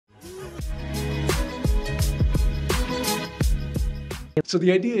So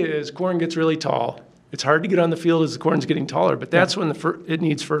the idea is corn gets really tall. It's hard to get on the field as the corn's getting taller, but that's when it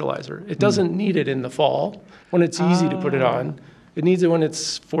needs fertilizer. It doesn't need it in the fall when it's easy to put it on. It needs it when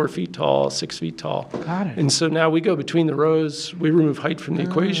it's 4 feet tall, 6 feet tall. Got it. And so now we go between the rows. We remove height from the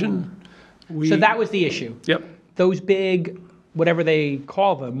equation. So that was the issue. Yep. Those big, whatever they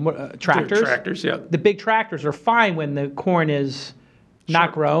call them, tractors. They're tractors, yeah. The big tractors are fine when the corn is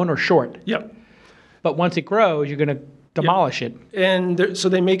not grown or short. Yep. But once it grows, you're going to demolish it. And so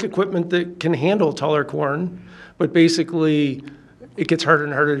they make equipment that can handle taller corn, but basically it gets harder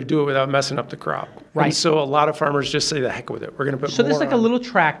and harder to do it without messing up the crop. Right. And so a lot of farmers just say, the heck with it. We're going to put So more there's like on. a little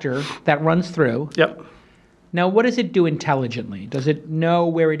tractor that runs through. Yep. Now, what does it do intelligently? Does it know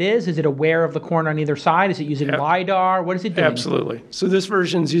where it is? Is it aware of the corn on either side? Is it using LiDAR? What is it doing? Absolutely. So this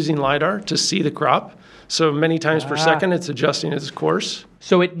version is using LiDAR to see the crop. So many times per second, it's adjusting its course.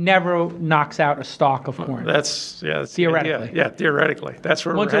 So it never knocks out a stalk of corn. That's theoretically. Yeah, theoretically. That's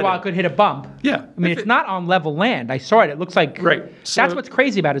where Once in a while, it could hit a bump. Yeah. I mean, it's not on level land. I saw it. It looks like So, that's what's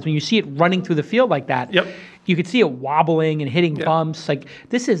crazy about it is when you see it running through the field like that. Yep. You could see it wobbling and hitting bumps. Like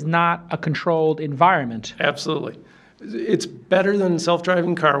this is not a controlled environment. Absolutely. It's better than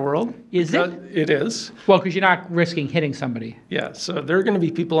self-driving car world. Is it? It is. Well, because you're not risking hitting somebody. Yeah, so there are going to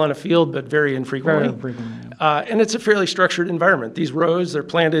be people on a field, but very infrequently. Very infrequently. And it's a fairly structured environment. These rows, they're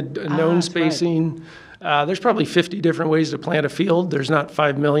planted known spacing. Right. There's probably 50 different ways to plant a field. There's not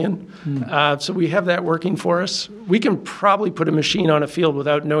 5 million. So we have that working for us. We can probably put a machine on a field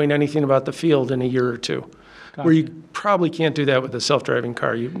without knowing anything about the field in a year or two. Gotcha. Where you probably can't do that with a self-driving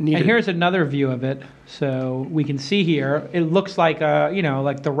car. You need. And here's another view of it. So we can see here. It looks like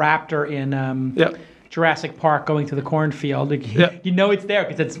like the raptor in Jurassic Park going to the cornfield. You know it's there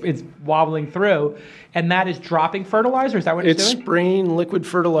because it's wobbling through, and that is dropping fertilizer. Is that what it's doing? It's spraying liquid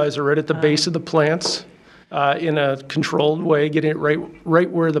fertilizer right at the base of the plants in a controlled way, getting it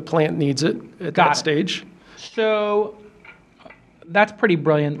right where the plant needs it at that stage. So that's pretty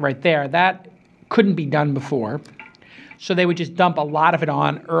brilliant right there. That couldn't be done before. So they would just dump a lot of it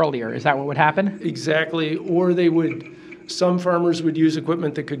on earlier. Is that what would happen? Exactly. Or some farmers would use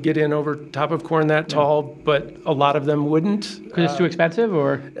equipment that could get in over top of corn that tall, but a lot of them wouldn't. Because it's too expensive,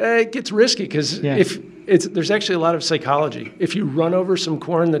 or? It gets risky because there's actually a lot of psychology. If you run over some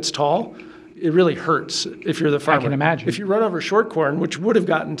corn that's tall, it really hurts if you're the farmer. I can imagine. If you run over short corn, which would have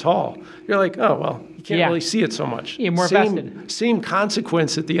gotten tall, you're like, oh, well, you can't really see it so much. You're more vested. Same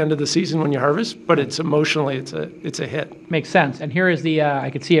consequence at the end of the season when you harvest, but it's emotionally, it's a hit. Makes sense. And here is I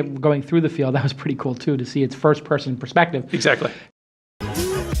could see it going through the field. That was pretty cool, too, to see its first-person perspective. Exactly.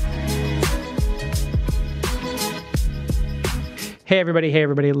 Hey,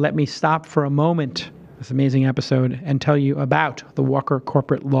 everybody. Let me stop for a moment. This amazing episode and tell you about the Walker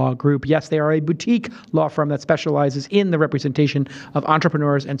Corporate Law Group. Yes, they are a boutique law firm that specializes in the representation of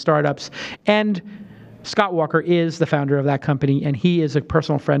entrepreneurs and startups. And Scott Walker is the founder of that company, and he is a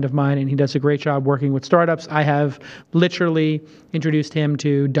personal friend of mine, and he does a great job working with startups. I have literally introduced him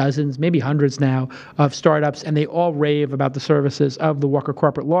to dozens, maybe hundreds now, of startups, and they all rave about the services of the Walker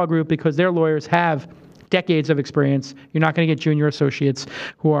Corporate Law Group because their lawyers have decades of experience. You're not going to get junior associates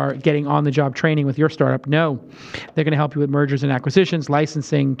who are getting on-the-job training with your startup. No. They're going to help you with mergers and acquisitions,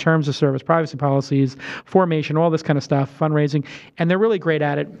 licensing, terms of service, privacy policies, formation, all this kind of stuff, fundraising, and they're really great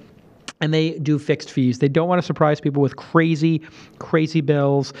at it. And they do fixed fees. They don't want to surprise people with crazy, crazy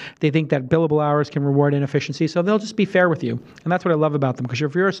bills. They think that billable hours can reward inefficiency, so they'll just be fair with you. And that's what I love about them, because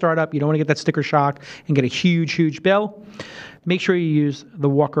if you're a startup, you don't want to get that sticker shock and get a huge, huge bill. Make sure you use the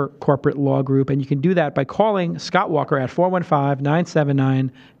Walker Corporate Law Group, and you can do that by calling Scott Walker at 415-979-9998.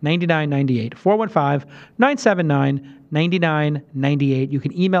 415-979-9998. You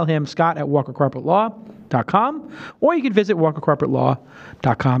can email him, Scott at walkercorporatelaw.com, or you can visit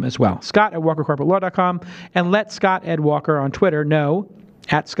walkercorporatelaw.com as well. Scott at walkercorporatelaw.com, and let Scott Ed Walker on Twitter know,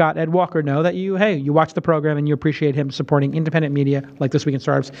 at Scott Ed Walker, know that you watch the program and you appreciate him supporting independent media like This Week in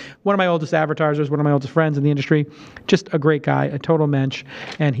Startups. One of my oldest advertisers, one of my oldest friends in the industry, just a great guy, a total mensch,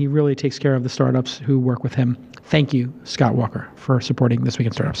 and he really takes care of the startups who work with him. Thank you, Scott Walker, for supporting This Week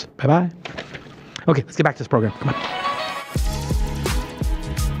in Startups. Bye-bye. Okay, let's get back to this program. Come on.